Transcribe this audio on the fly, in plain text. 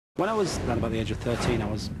When I was around about the age of 13,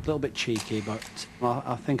 I was a little bit cheeky, but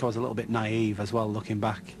I think I was a little bit naive as well, looking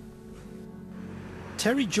back.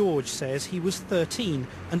 Terry George says he was 13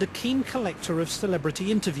 and a keen collector of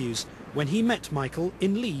celebrity interviews when he met Michael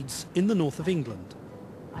in Leeds in the north of England.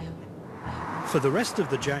 For the rest of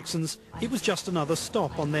the Jacksons, it was just another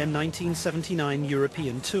stop on their 1979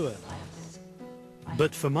 European tour.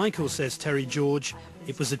 But for Michael, says Terry George,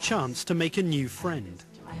 it was a chance to make a new friend.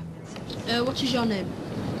 What is your name?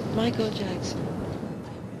 Michael Jackson.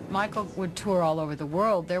 Michael would tour all over the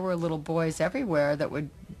world. There were little boys everywhere that would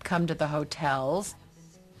come to the hotels.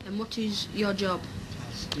 And what is your job?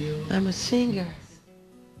 I'm a singer.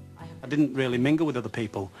 I didn't really mingle with other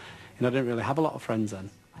people, and I didn't really have a lot of friends then.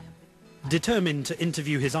 Determined to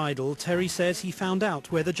interview his idol, Terry says he found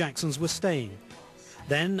out where the Jacksons were staying.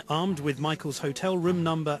 Then, armed with Michael's hotel room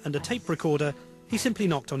number and a tape recorder, he simply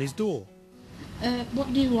knocked on his door.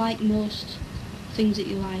 What do you like most? Things that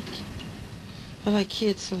you like? I like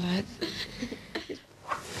kids a lot.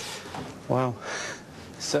 Wow.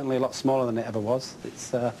 It's certainly a lot smaller than it ever was.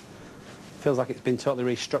 It's feels like it's been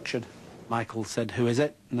totally restructured. Michael said, "Who is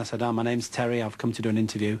it?" And I said, "Oh, my name's Terry, I've come to do an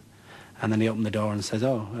interview." And then he opened the door and says,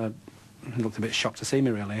 "Oh," he looked a bit shocked to see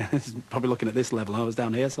me, really. He's probably looking at this level. I was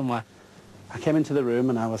down here somewhere. I came into the room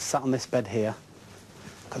and I was sat on this bed here.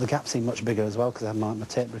 But the gap seemed much bigger as well because I had my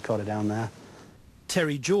tape recorder down there.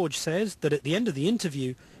 Terry George says that at the end of the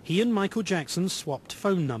interview, he and Michael Jackson swapped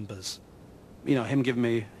phone numbers. You know, him giving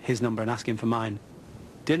me his number and asking for mine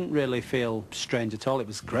didn't really feel strange at all. It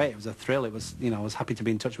was great. It was a thrill. It was, you know, I was happy to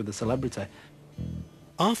be in touch with the celebrity.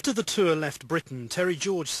 After the tour left Britain, Terry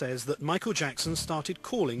George says that Michael Jackson started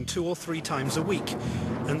calling 2 or 3 times a week,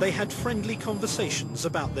 and they had friendly conversations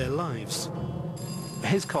about their lives.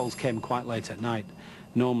 His calls came quite late at night,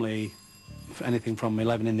 normally anything from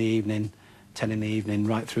 11 in the evening, 10 in the evening,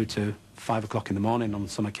 right through to 5 o'clock in the morning on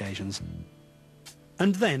some occasions.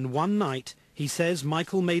 And then one night, he says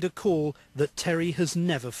Michael made a call that Terry has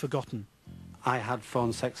never forgotten. I had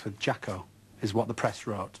phone sex with Jacko, is what the press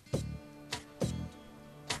wrote.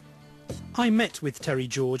 I met with Terry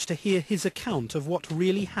George to hear his account of what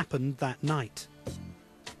really happened that night.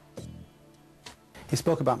 He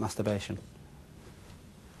spoke about masturbation,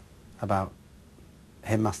 about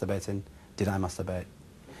him masturbating, did I masturbate?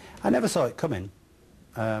 I never saw it coming.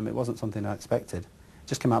 It wasn't something I expected. It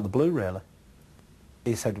just came out of the blue, really.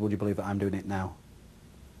 He said, "Would you believe that I'm doing it now?"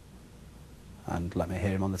 And let me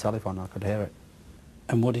hear him on the telephone, I could hear it.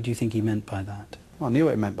 And what did you think he meant by that? Well, I knew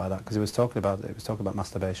what he meant by that because he was talking about it. He was talking about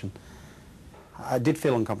masturbation. I did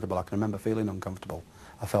feel uncomfortable. I can remember feeling uncomfortable.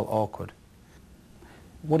 I felt awkward.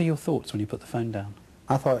 What are your thoughts when you put the phone down?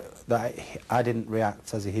 I thought that I didn't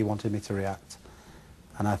react as he wanted me to react.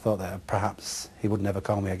 And I thought that perhaps he would never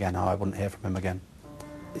call me again or I wouldn't hear from him again.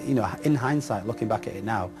 You know, in hindsight, looking back at it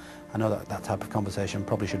now, I know that that type of conversation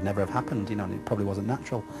probably should never have happened, you know, and it probably wasn't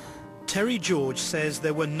natural. Terry George says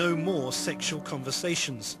there were no more sexual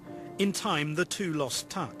conversations. In time, the two lost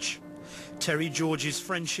touch. Terry George's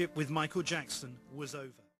friendship with Michael Jackson was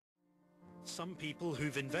over. Some people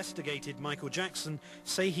who've investigated Michael Jackson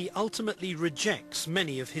say he ultimately rejects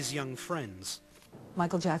many of his young friends.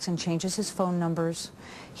 Michael Jackson changes his phone numbers.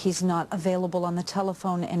 He's not available on the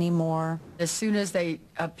telephone anymore. As soon as they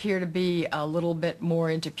appear to be a little bit more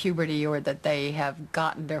into puberty or that they have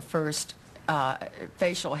gotten their first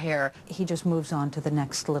facial hair, He just moves on to the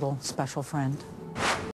next little special friend.